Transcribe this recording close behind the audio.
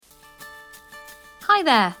Hi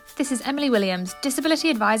there, this is Emily Williams, Disability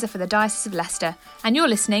Advisor for the Diocese of Leicester, and you're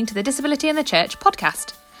listening to the Disability in the Church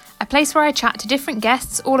podcast, a place where I chat to different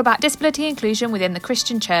guests all about disability inclusion within the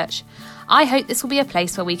Christian Church. I hope this will be a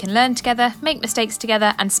place where we can learn together, make mistakes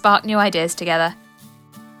together, and spark new ideas together.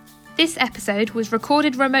 This episode was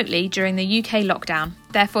recorded remotely during the UK lockdown,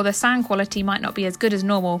 therefore the sound quality might not be as good as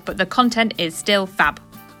normal, but the content is still fab.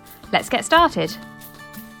 Let's get started.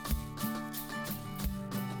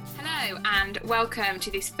 And welcome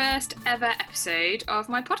to this first ever episode of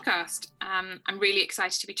my podcast. I'm really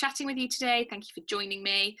excited to be chatting with you today. Thank you for joining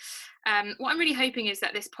me. What I'm really hoping is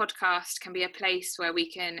that this podcast can be a place where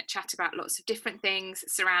we can chat about lots of different things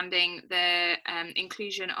surrounding the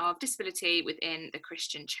inclusion of disability within the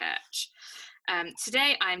Christian Church.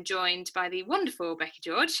 Today I'm joined by the wonderful Becky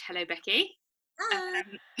George. Hello, Becky.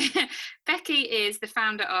 Becky is the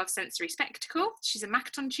founder of Sensory Spectacle. She's a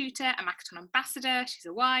Makaton tutor, a Makaton ambassador. She's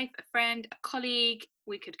a wife, a friend, a colleague.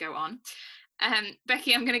 We could go on.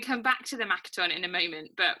 Becky, I'm going to come back to the Makaton in a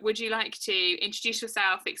moment, but would you like to introduce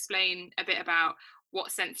yourself, explain a bit about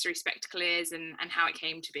what Sensory Spectacle is and how it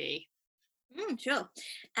came to be? Sure.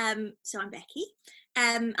 So I'm Becky.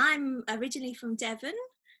 I'm originally from Devon.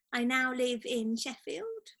 I now live in Sheffield.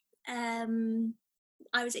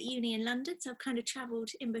 I was at uni in London, so I've kind of travelled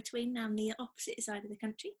in between. Now I'm the opposite side of the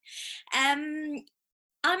country. I'm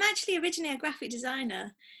actually originally a graphic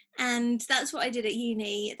designer, and that's what I did at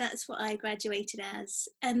uni. That's what I graduated as.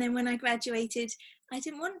 And then when I graduated, I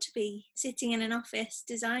didn't want to be sitting in an office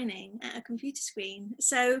designing at a computer screen.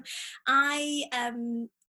 So I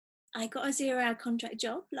got a 0-hour contract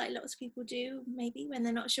job, like lots of people do, maybe, when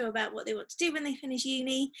they're not sure about what they want to do when they finish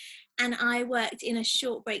uni. And I worked in a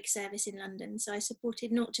short break service in London. So I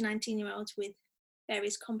supported 0 to 19-year-olds with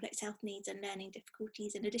various complex health needs and learning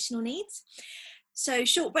difficulties and additional needs. So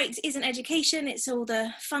short breaks isn't education, it's all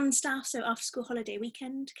the fun stuff. So after school holiday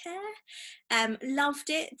weekend care. Loved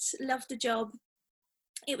it, loved the job.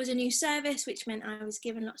 It was a new service, which meant I was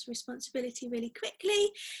given lots of responsibility really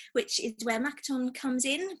quickly, which is where Makaton comes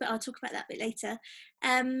in, but I'll talk about that a bit later.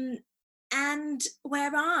 And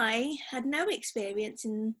where I had no experience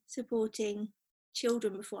in supporting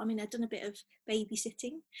children before. I mean, I'd done a bit of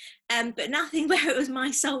babysitting, but nothing where it was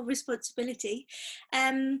my sole responsibility.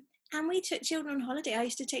 And we took children on holiday. I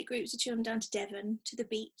used to take groups of children down to Devon, to the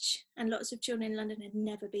beach, and lots of children in London had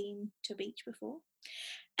never been to a beach before.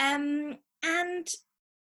 And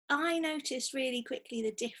I noticed really quickly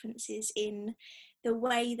the differences in the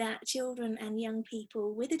way that children and young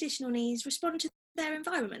people with additional needs respond to their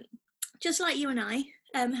environment, just like you and I.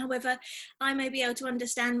 However, I may be able to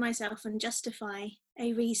understand myself and justify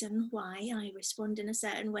a reason why I respond in a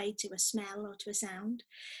certain way to a smell or to a sound.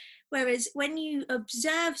 Whereas when you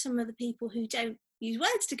observe some of the people who don't use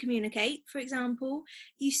words to communicate, for example,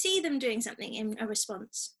 you see them doing something in a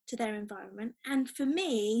response to their environment. And for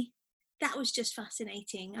me, that was just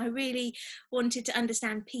fascinating. I really wanted to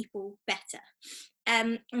understand people better.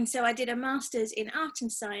 And so I did a master's in art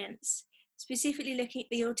and science, specifically looking at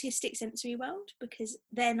the autistic sensory world, because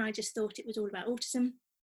then I just thought it was all about autism.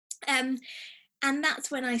 And that's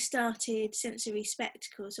when I started Sensory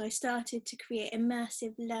Spectacle. So I started to create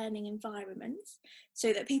immersive learning environments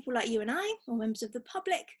so that people like you and I, or members of the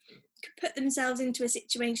public, could put themselves into a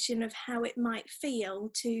situation of how it might feel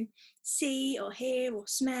to see or hear or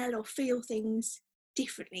smell or feel things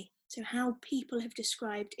differently. So how people have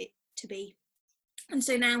described it to be. And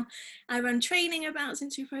so now I run training about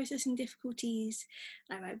sensory processing difficulties,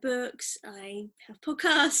 I write books, I have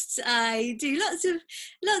podcasts, I do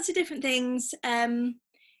lots of different things, and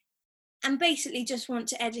basically just want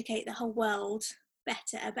to educate the whole world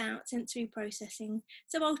better about sensory processing,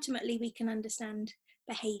 so ultimately we can understand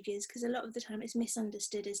behaviours, because a lot of the time it's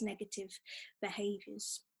misunderstood as negative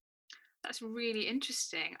behaviours. That's really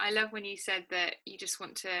interesting. I love when you said that you just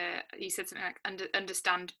want to, you said something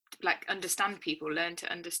like understand people, learn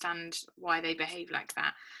to understand why they behave like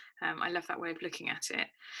that. I love that way of looking at it.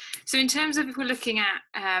 So in terms of, if we're looking at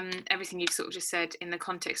everything you've sort of just said in the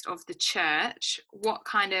context of the church, what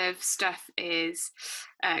kind of stuff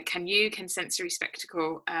can Sensory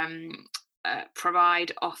Spectacle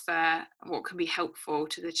provide, offer, what can be helpful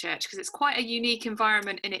to the church? Because it's quite a unique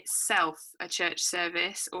environment in itself, a church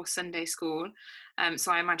service or Sunday school.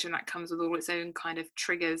 So I imagine that comes with all its own kind of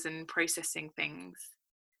triggers and processing things.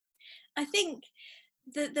 I think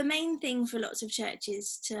the main thing for lots of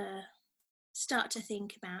churches to start to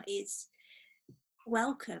think about is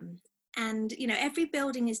welcome. And, you know, every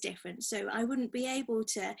building is different. So I wouldn't be able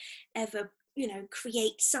to ever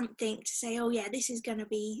create something to say, oh yeah, this is going to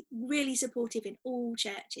be really supportive in all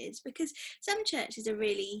churches, because some churches are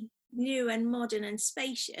really new and modern and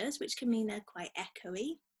spacious, which can mean they're quite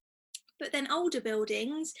echoey. But then older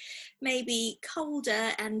buildings may be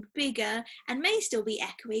colder and bigger and may still be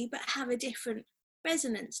echoey, but have a different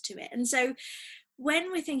resonance to it. And so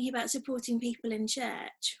when we're thinking about supporting people in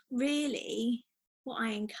church, really what I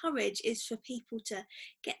encourage is for people to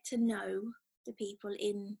get to know the people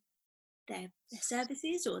in their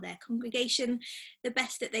services or their congregation the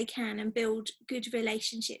best that they can, and build good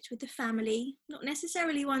relationships with the family, not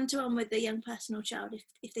necessarily one-to-one with the young person or child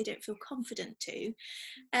if they don't feel confident to,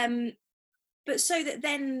 but so that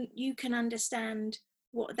then you can understand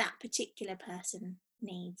what that particular person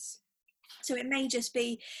needs. So it may just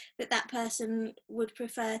be that that person would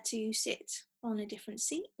prefer to sit on a different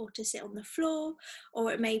seat or to sit on the floor,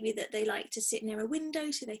 or it may be that they like to sit near a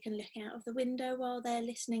window so they can look out of the window while they're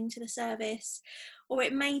listening to the service, or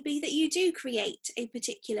it may be that you do create a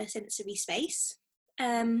particular sensory space,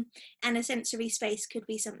 and a sensory space could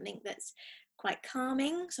be something that's quite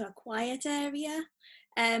calming, so a quiet area.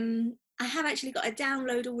 I have actually got a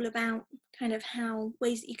download all about kind of how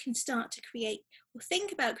ways that you can start to create or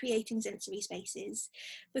think about creating sensory spaces,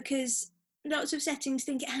 because lots of settings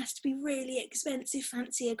think it has to be really expensive,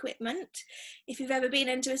 fancy equipment. If you've ever been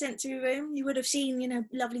into a sensory room, you would have seen,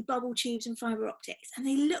 lovely bubble tubes and fibre optics, and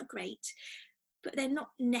they look great, but they're not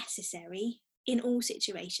necessary in all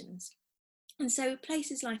situations. And so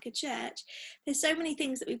places like a church, there's so many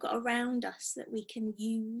things that we've got around us that we can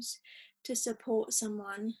use to support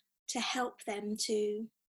someone, to help them to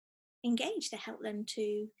engage, to help them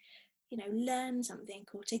to learn something,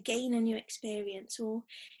 or to gain a new experience, or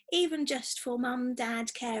even just for mum,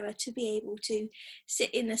 dad, carer to be able to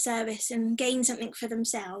sit in the service and gain something for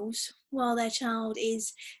themselves while their child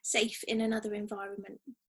is safe in another environment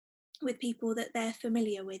with people that they're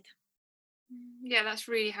familiar with. Yeah, that's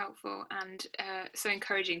really helpful, and so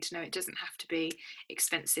encouraging to know it doesn't have to be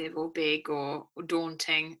expensive or big or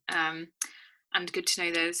daunting. And good to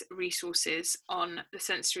know there's resources on the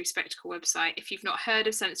Sensory Spectacle website. If you've not heard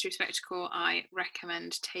of Sensory Spectacle, I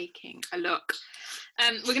recommend taking a look.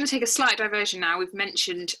 We're going to take a slight diversion now. We've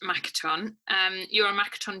mentioned Makaton. You're a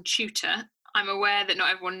Makaton tutor. I'm aware that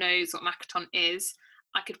not everyone knows what Makaton is.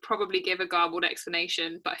 I could probably give a garbled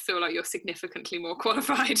explanation, but I feel like you're significantly more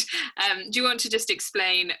qualified. Do you want to just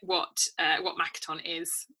explain what Makaton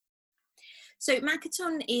is? So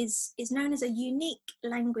Makaton is known as a unique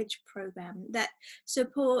language program that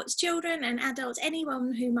supports children and adults,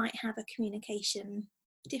 anyone who might have a communication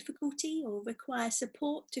difficulty or require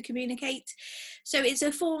support to communicate. So it's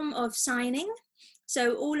a form of signing.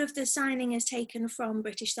 So all of the signing is taken from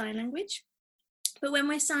British Sign Language. But when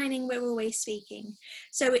we're signing, we're always speaking.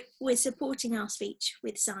 So we're supporting our speech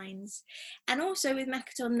with signs. And also with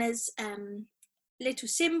Makaton, there's little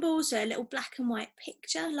symbols, so a little black and white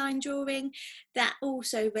picture line drawing that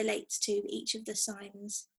also relates to each of the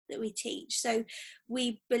signs that we teach. So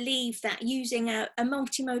we believe that using a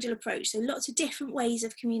multimodal approach, so lots of different ways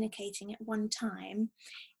of communicating at one time,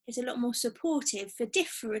 is a lot more supportive for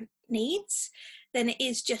different needs than it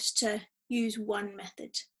is just to use one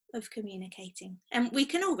method of communicating. And we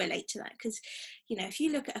can all relate to that, because if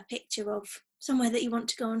you look at a picture of somewhere that you want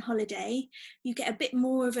to go on holiday, you get a bit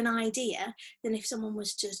more of an idea than if someone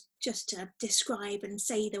was just to describe and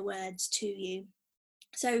say the words to you.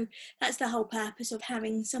 So that's the whole purpose of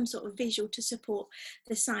having some sort of visual to support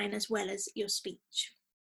the sign as well as your speech.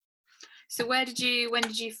 So when did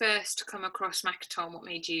you first come across Makaton? What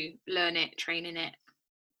made you learn it, train in it?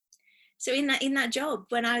 So in that job,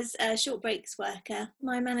 when I was a short breaks worker,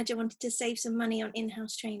 my manager wanted to save some money on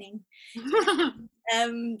in-house training.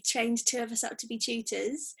 Trained two of us up to be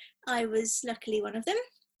tutors. I was luckily one of them.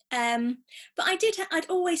 But I'd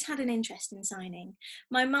always had an interest in signing.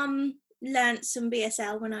 My mum learnt some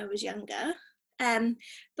BSL when I was younger.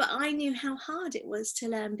 But I knew how hard it was to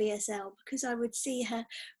learn BSL because I would see her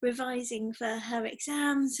revising for her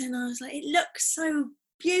exams, and I was like, it looks so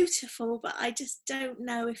beautiful, but I just don't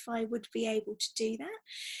know if I would be able to do that.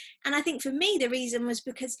 And I think for me the reason was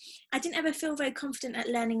because I didn't ever feel very confident at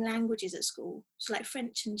learning languages at school, so like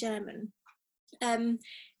French and German, and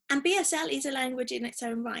BSL is a language in its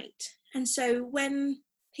own right. And so when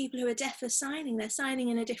people who are deaf are signing, they're signing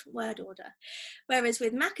in a different word order, whereas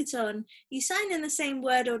with Makaton you sign in the same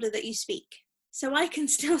word order that you speak. So I can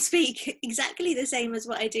still speak exactly the same as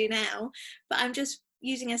what I do now, but I'm just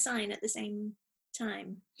using a sign at the same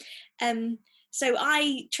time. So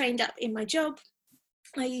I trained up in my job.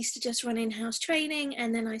 I used to just run in-house training,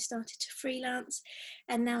 and then I started to freelance,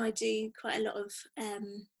 and now I do quite a lot of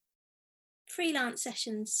freelance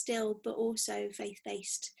sessions still, but also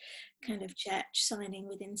faith-based kind of church signing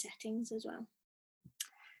within settings as well.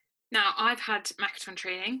 Now, I've had Makaton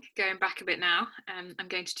training going back a bit now. I'm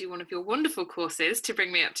going to do one of your wonderful courses to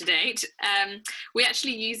bring me up to date. We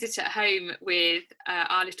actually use it at home with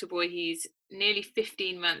our little boy. He's nearly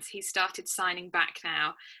 15 months. He started signing back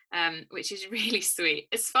now, which is really sweet.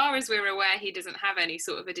 As far as we're aware, he doesn't have any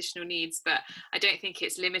sort of additional needs, but I don't think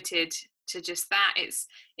it's limited to just that.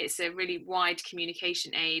 It's a really wide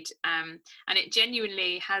communication aid, and it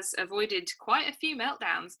genuinely has avoided quite a few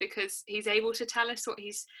meltdowns because he's able to tell us what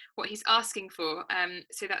he's asking for.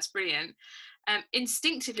 So that's brilliant.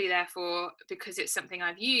 Instinctively, therefore, because it's something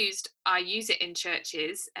I've used, I use it in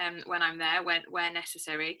churches when I'm there, where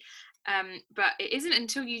necessary. But it isn't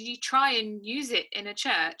until you try and use it in a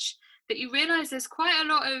church that you realise there's quite a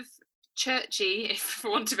lot of churchy, if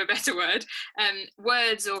for want of a better word,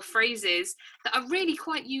 words or phrases that are really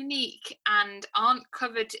quite unique and aren't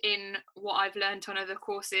covered in what I've learned on other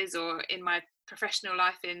courses or in my professional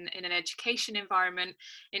life in an education environment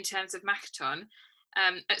in terms of Makaton.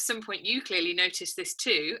 At some point you clearly noticed this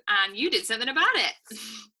too, and you did something about it.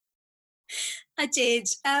 I did.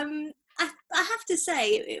 I have to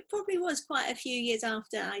say, it probably was quite a few years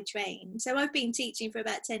after I trained. So I've been teaching for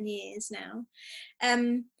about 10 years now.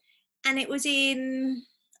 And it was in,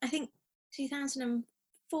 I think, 2004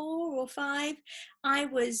 or 5. I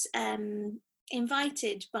was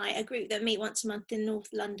invited by a group that meet once a month in North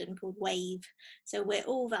London called Wave. So we're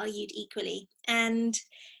all valued equally. And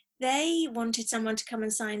they wanted someone to come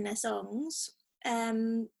and sign their songs.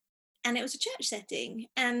 And it was a church setting.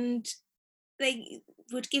 And they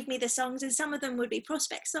would give me the songs, and some of them would be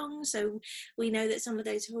prospect songs, so we know that some of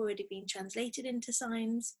those have already been translated into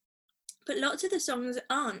signs, but lots of the songs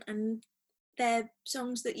aren't, and they're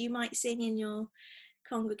songs that you might sing in your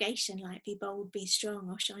congregation, like Be Bold, Be Strong,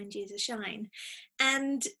 or Shine Jesus Shine.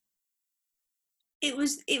 And it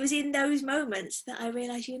was in those moments that I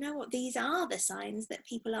realized, you know what, these are the signs that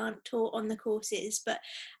people aren't taught on the courses but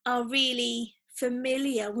are really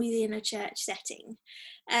familiar within a church setting.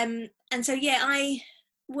 And so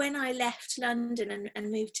when I left London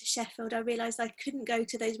and moved to Sheffield, I realised I couldn't go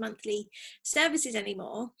to those monthly services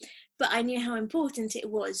anymore, but I knew how important it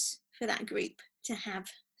was for that group to have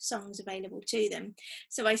songs available to them.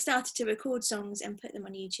 So I started to record songs and put them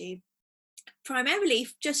on YouTube, primarily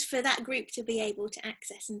just for that group to be able to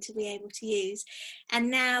access and to be able to use. And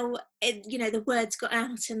now, the word's got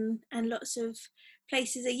out and lots of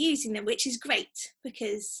places are using them, which is great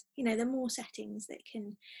because, the more settings that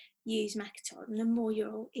can use Makaton, the more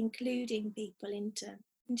you're including people into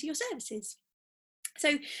your services.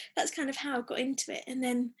 So that's kind of how I got into it. And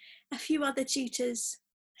then a few other tutors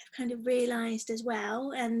have kind of realised as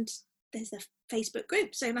well, and there's a Facebook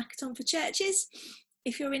group, so Makaton for Churches.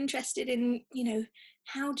 If you're interested in,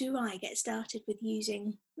 how do I get started with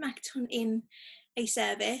using Makaton in a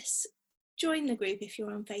service, join the group if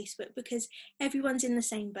you're on Facebook, because everyone's in the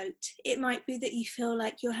same boat. It might be that you feel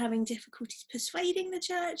like you're having difficulties persuading the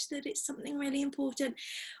church that it's something really important,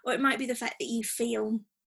 or it might be the fact that you feel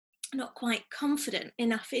not quite confident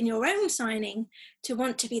enough in your own signing to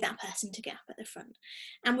want to be that person to get up at the front.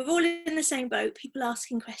 And we're all in the same boat, people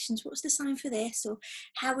asking questions, what's the sign for this? Or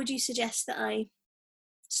how would you suggest that I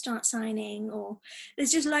start signing? Or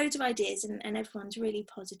there's just loads of ideas, and everyone's really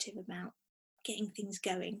positive about getting things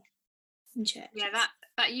going in church. Yeah,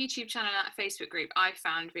 that YouTube channel, that Facebook group, I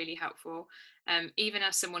found really helpful. Even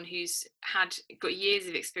as someone who's got years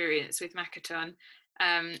of experience with Makaton.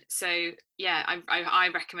 So yeah, I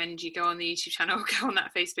recommend you go on the YouTube channel, go on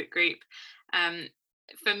that Facebook group.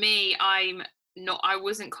 For me, I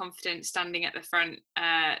wasn't confident standing at the front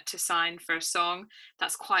to sign for a song.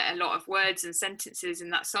 That's quite a lot of words and sentences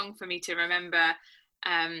in that song for me to remember.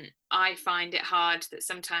 I find it hard that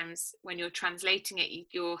sometimes when you're translating it,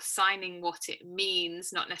 you're signing what it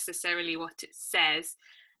means, not necessarily what it says.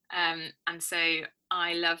 And so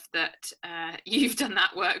I love that you've done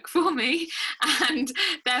that work for me, and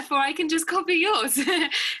therefore I can just copy yours.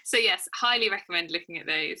 So yes, highly recommend looking at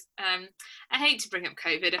those. I hate to bring up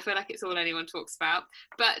COVID, I feel like it's all anyone talks about,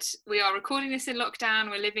 but we are recording this in lockdown,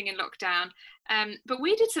 we're living in lockdown, but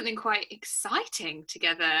we did something quite exciting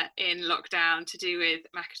together in lockdown to do with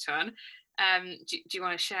Makaton. Do you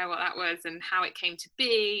want to share what that was and how it came to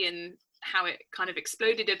be and how it kind of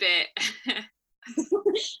exploded a bit?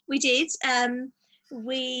 We did.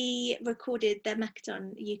 We recorded the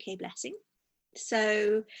Makaton UK Blessing.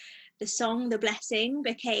 So the song The Blessing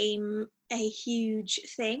became a huge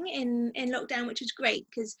thing in lockdown, which was great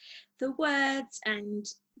because the words and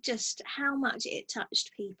just how much it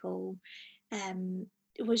touched people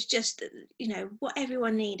was just, what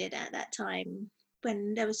everyone needed at that time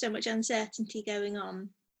when there was so much uncertainty going on.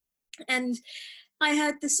 And I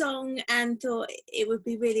heard the song and thought it would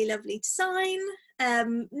be really lovely to sign.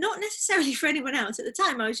 Not necessarily for anyone else at the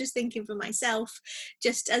time. I was just thinking for myself,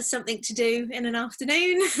 just as something to do in an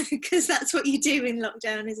afternoon, because that's what you do in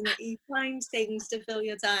lockdown, isn't it? You find things to fill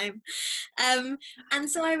your time. And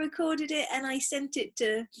so I recorded it and I sent it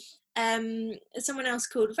to someone else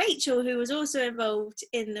called Rachel, who was also involved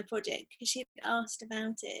in the project, because she'd asked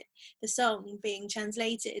about it, the song being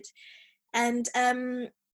translated. And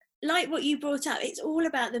like what you brought up, it's all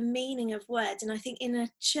about the meaning of words. And I think in a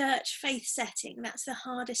church faith setting, that's the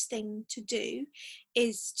hardest thing to do,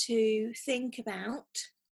 is to think about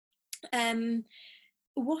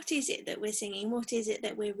what is it that we're singing? What is it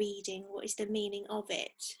that we're reading? What is the meaning of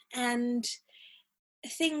it? And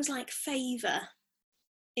things like favour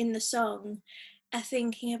in the song are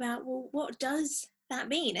thinking about, well, what does that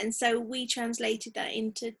mean? And so we translated that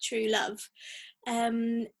into true love.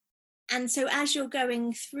 And so as you're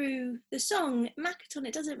going through the song, Makaton,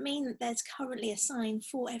 it doesn't mean that there's currently a sign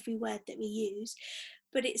for every word that we use,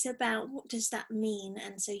 but it's about what does that mean,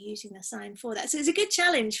 and so using the sign for that. So it's a good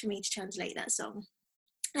challenge for me to translate that song.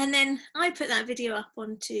 And then I put that video up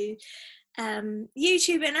onto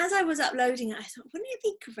YouTube, and as I was uploading it, I thought, wouldn't it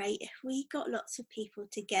be great if we got lots of people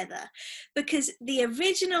together? Because the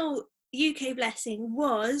original UK Blessing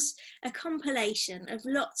was a compilation of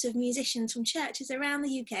lots of musicians from churches around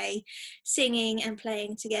the UK singing and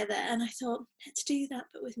playing together, and I thought, let's do that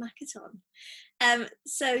but with Makaton.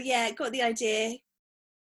 So yeah, got the idea,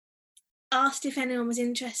 asked if anyone was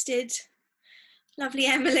interested. Lovely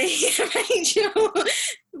Emily and Rachel,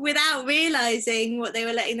 without realising what they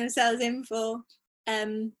were letting themselves in for,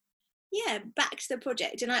 backed the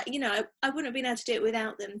project. And I wouldn't have been able to do it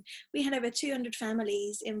without them. We had over 200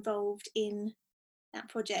 families involved in that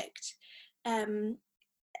project.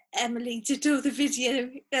 Emily did all the video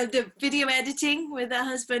editing with her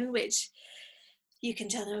husband, which you can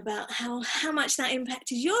tell them about how much that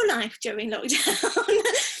impacted your life during lockdown.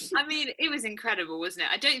 I mean, it was incredible, wasn't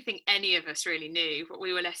it? I don't think any of us really knew what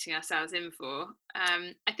we were letting ourselves in for.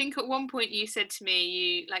 I think at one point you said to me,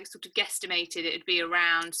 you like sort of guesstimated it'd be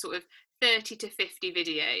around sort of 30 to 50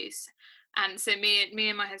 videos. And so me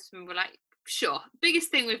and my husband were like, sure,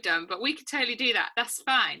 biggest thing we've done, but we could totally do that. That's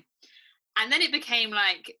fine. And then it became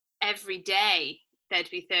like every day there'd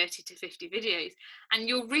be 30 to 50 videos, and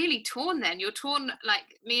you're really torn then. You're torn,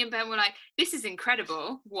 like me and Ben were like, this is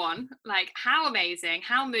incredible, one, like how amazing,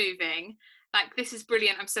 how moving, like this is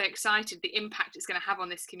brilliant, I'm so excited, the impact it's going to have on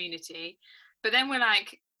this community. But then we're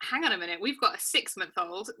like, hang on a minute, we've got a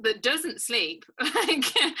 6-month-old that doesn't sleep,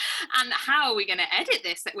 like, and how are we going to edit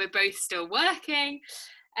this, that we're both still working?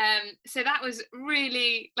 So that was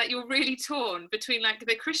really, like, you're really torn between like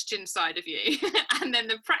the Christian side of you and then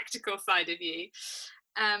the practical side of you.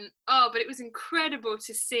 But it was incredible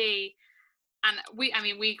to see, and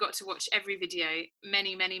we got to watch every video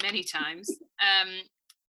many times.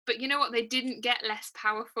 But you know what, they didn't get less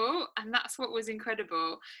powerful, and that's what was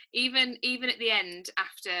incredible. Even at the end,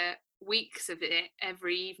 after weeks of it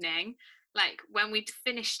every evening, like when we'd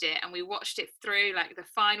finished it and we watched it through, like the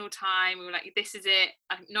final time, we were like, this is it,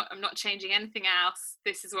 I'm not changing anything else,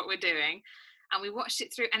 this is what we're doing. And we watched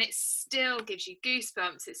it through, and it still gives you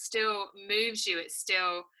goosebumps, it still moves you,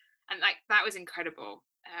 and like that was incredible.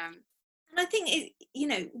 And I think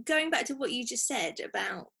going back to what you just said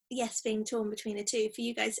about, yes, being torn between the two, for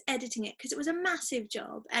you guys editing it, because it was a massive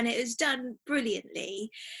job and it was done brilliantly,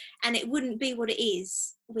 and it wouldn't be what it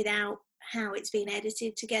is without how it's been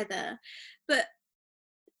edited together. But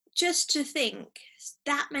just to think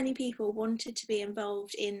that many people wanted to be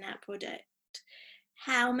involved in that project,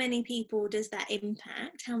 how many people does that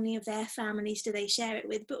impact? How many of their families do they share it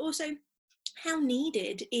with? But also, how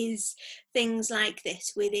needed is things like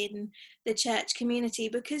this within the church community?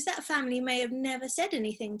 Because that family may have never said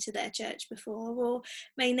anything to their church before, or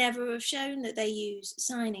may never have shown that they use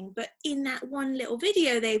signing, but in that one little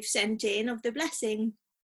video they've sent in of the blessing,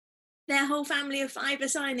 their whole family of 5 are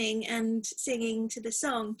signing and singing to the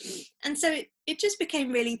song. And so it just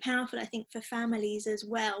became really powerful, I think, for families as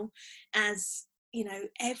well as,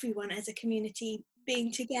 everyone as a community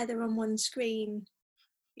being together on one screen.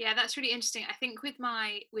 Yeah, that's really interesting. I think with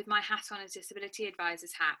my hat on as disability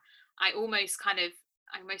advisor's hat, I almost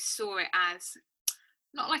saw it as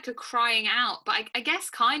not like a crying out, but I guess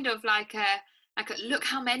kind of like a look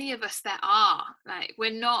how many of us there are. Like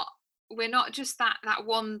we're not just that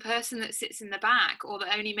one person that sits in the back or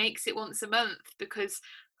that only makes it once a month because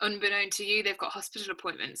unbeknown to you they've got hospital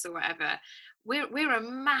appointments or whatever. We're a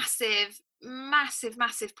massive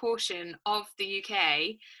portion of the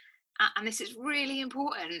UK, and this is really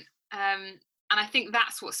important. I think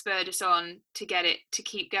that's what spurred us on to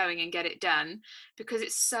keep going and get it done, because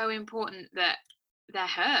it's so important that they're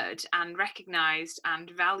heard and recognized and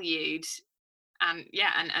valued, and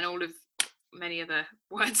and all of many other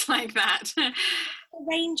words like that. A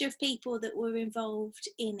range of people that were involved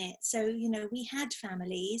in it. So, you know, we had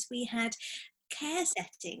families, we had care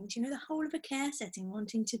settings, you know, the whole of a care setting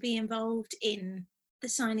wanting to be involved in the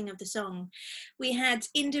signing of the song. We had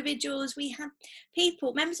individuals, we had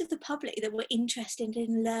people, members of the public that were interested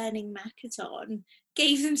in learning Makaton,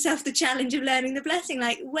 gave themselves the challenge of learning the blessing.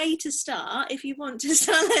 Like, way to start if you want to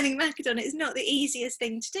start learning Makaton. It's not the easiest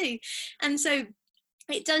thing to do. And so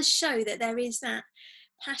it does show that there is that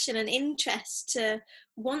passion and interest to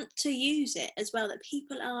want to use it as well, that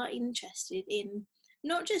people are interested in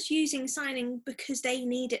not just using signing because they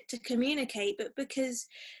need it to communicate, but because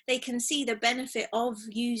they can see the benefit of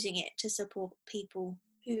using it to support people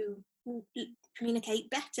who will communicate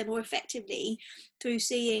better, more effectively through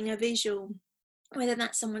seeing a visual, whether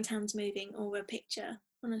that's someone's hands moving or a picture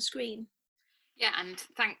on a screen. Yeah, and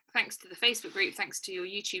thanks to the Facebook group, thanks to your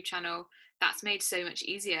YouTube channel, that's made so much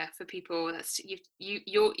easier for people. That's you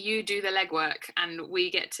do the legwork, and we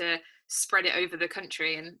get to spread it over the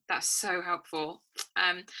country, and that's so helpful.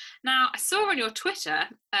 Now, I saw on your Twitter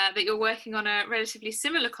that you're working on a relatively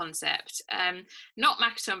similar concept, not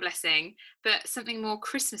Makaton Blessing, but something more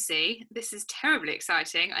Christmassy. This is terribly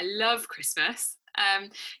exciting. I love Christmas.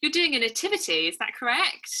 You're doing a nativity, is that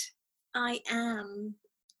correct? I am.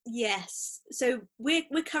 Yes. So we're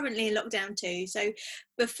currently in lockdown 2. So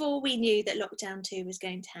before we knew that lockdown 2 was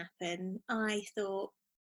going to happen, I thought,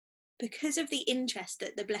 because of the interest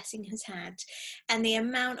that the blessing has had and the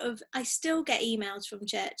amount of, I still get emails from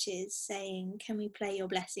churches saying, can we play your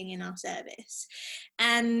blessing in our service?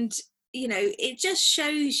 And you know, it just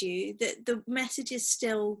shows you that the message is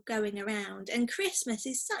still going around. And Christmas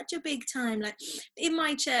is such a big time. Like in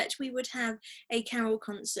my church, we would have a carol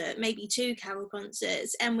concert, maybe 2 carol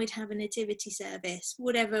concerts, and we'd have a nativity service,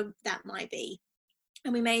 whatever that might be.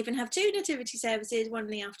 And we may even have 2 nativity services, one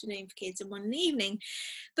in the afternoon for kids and one in the evening.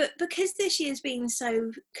 But because this year's been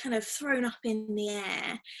so kind of thrown up in the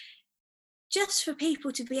air, just for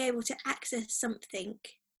people to be able to access something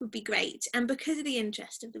would be great. And because of the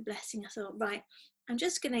interest of the blessing, I thought, right, I'm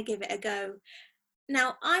just going to give it a go.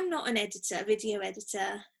 Now, I'm not an editor, video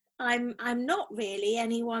editor. I'm not really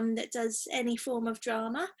anyone that does any form of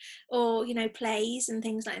drama or, you know, plays and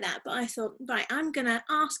things like that. But I thought, right, I'm going to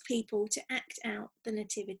ask people to act out the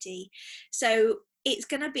nativity. So it's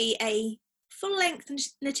going to be a full-length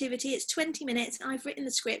nativity. It's 20 minutes. I've written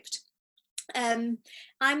the script. I'm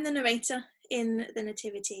the narrator in the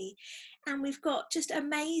nativity, and we've got just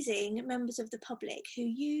amazing members of the public who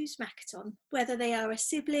use Makaton, whether they are a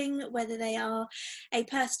sibling, whether they are a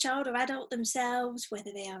child or adult themselves,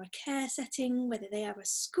 whether they are a care setting, whether they are a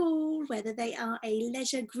school, whether they are a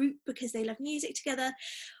leisure group because they love music together,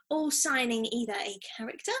 all signing either a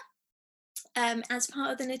character as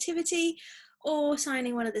part of the nativity or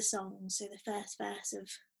signing one of the songs, so the first verse of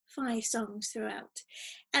 5 songs throughout.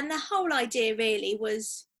 And the whole idea really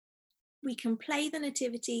was, we can play the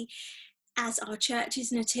nativity as our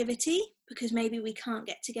church's nativity, because maybe we can't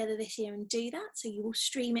get together this year and do that, so you will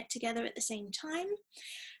stream it together at the same time.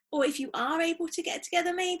 Or if you are able to get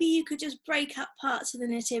together, maybe you could just break up parts of the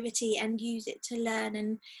nativity and use it to learn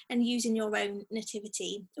and use in your own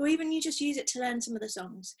nativity, or even you just use it to learn some of the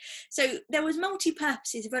songs. So there was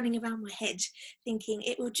multi-purposes running around my head, thinking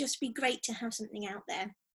it would just be great to have something out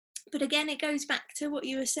there. But again, it goes back to what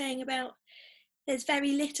you were saying about there's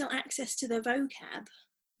very little access to the vocab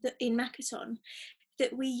that in Makaton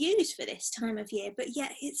that we use for this time of year, but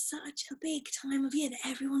yet it's such a big time of year that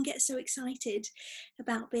everyone gets so excited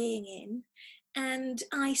about being in. And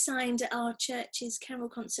I signed at our church's carol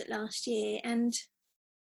concert last year, and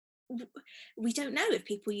we don't know if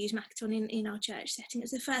people use Makaton in our church setting.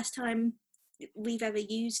 It's the first time we've ever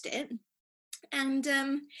used it. And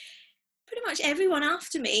pretty much everyone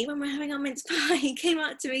after me, when we're having our mince pie, came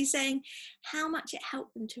up to me saying how much it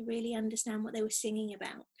helped them to really understand what they were singing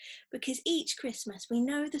about. Because each Christmas we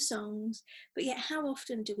know the songs, but yet how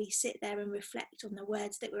often do we sit there and reflect on the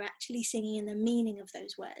words that we're actually singing and the meaning of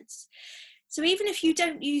those words? So even if you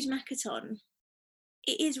don't use Makaton,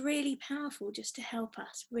 it is really powerful just to help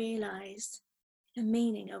us realise the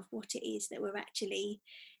meaning of what it is that we're actually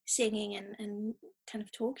singing and kind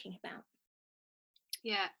of talking about.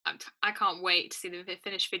 Yeah, I can't wait to see the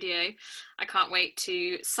finished video. I can't wait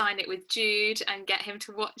to sign it with Jude and get him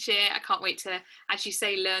to watch it. I can't wait to, as you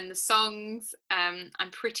say, learn the songs. I'm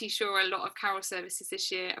pretty sure a lot of carol services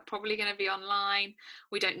this year are probably going to be online.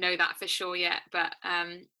 We don't know that for sure yet, but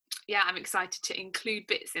yeah, I'm excited to include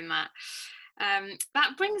bits in that.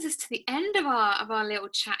 that brings us to the end of our little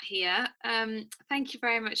chat here. Thank you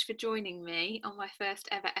very much for joining me on my first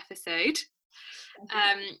ever episode.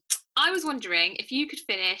 I was wondering if you could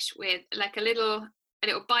finish with like a little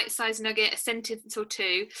bite-sized nugget, a sentence or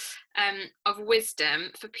two of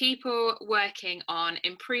wisdom for people working on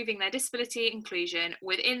improving their disability inclusion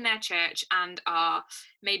within their church and are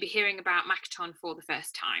maybe hearing about Makaton for the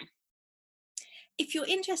first time. If you're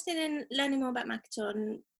interested in learning more about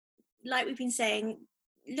Makaton, like we've been saying,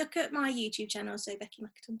 look at my YouTube channel, so Becky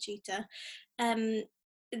Makaton Tutor.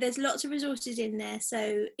 There's lots of resources in there.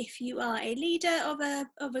 So if you are a leader of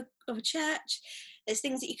a church, there's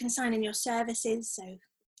things that you can sign in your services, so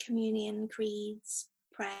communion, creeds,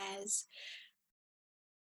 prayers.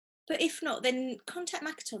 But if not, then contact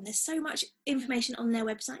Makaton. There's so much information on their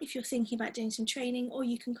website if you're thinking about doing some training, or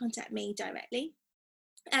you can contact me directly.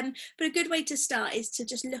 But a good way to start is to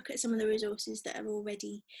just look at some of the resources that are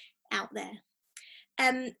already out there.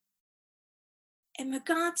 In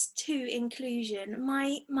regards to inclusion,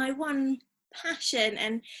 my one passion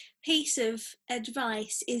and piece of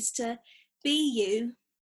advice is to be you.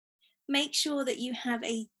 Make sure that you have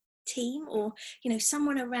a team or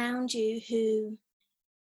someone around you who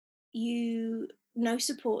you know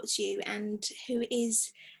supports you and who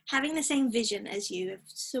is having the same vision as you of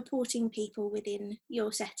supporting people within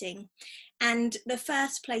your setting. And the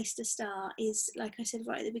first place to start is, like I said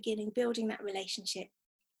right at the beginning, building that relationship.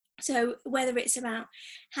 So whether it's about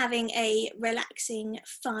having a relaxing,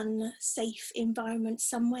 fun, safe environment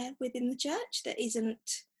somewhere within the church that isn't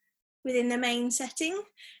within the main setting,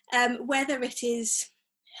 whether it is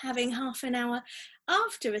having half an hour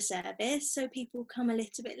after a service so people come a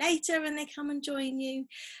little bit later and they come and join you,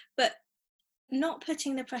 but not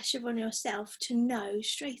putting the pressure on yourself to know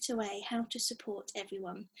straight away how to support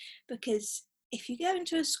everyone. Because if you go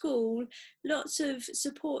into a school, lots of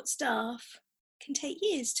support staff can take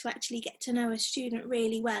years to actually get to know a student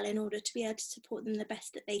really well in order to be able to support them the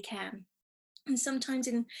best that they can. And sometimes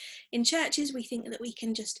in churches we think that we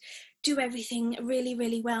can just do everything really,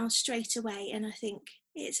 really well straight away. And I think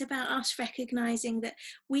it's about us recognising that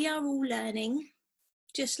we are all learning,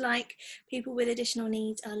 just like people with additional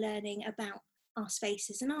needs are learning about our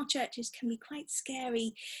spaces. And our churches can be quite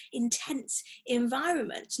scary, intense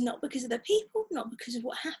environments, not because of the people, not because of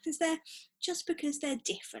what happens there, just because they're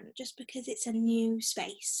different, just because it's a new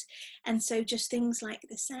space. And so just things like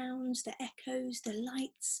the sounds, the echoes, the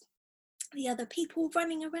lights, the other people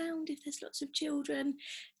running around, if there's lots of children,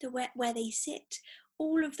 where they sit,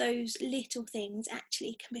 all of those little things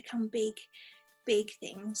actually can become big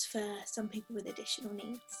things for some people with additional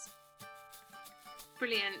needs.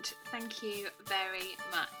 Brilliant. Thank you very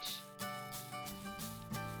much.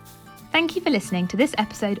 Thank you for listening to this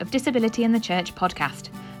episode of Disability in the Church podcast.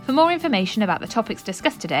 For more information about the topics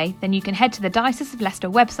discussed today, then you can head to the Diocese of Leicester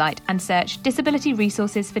website and search Disability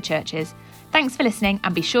Resources for Churches. Thanks for listening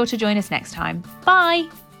and be sure to join us next time. Bye!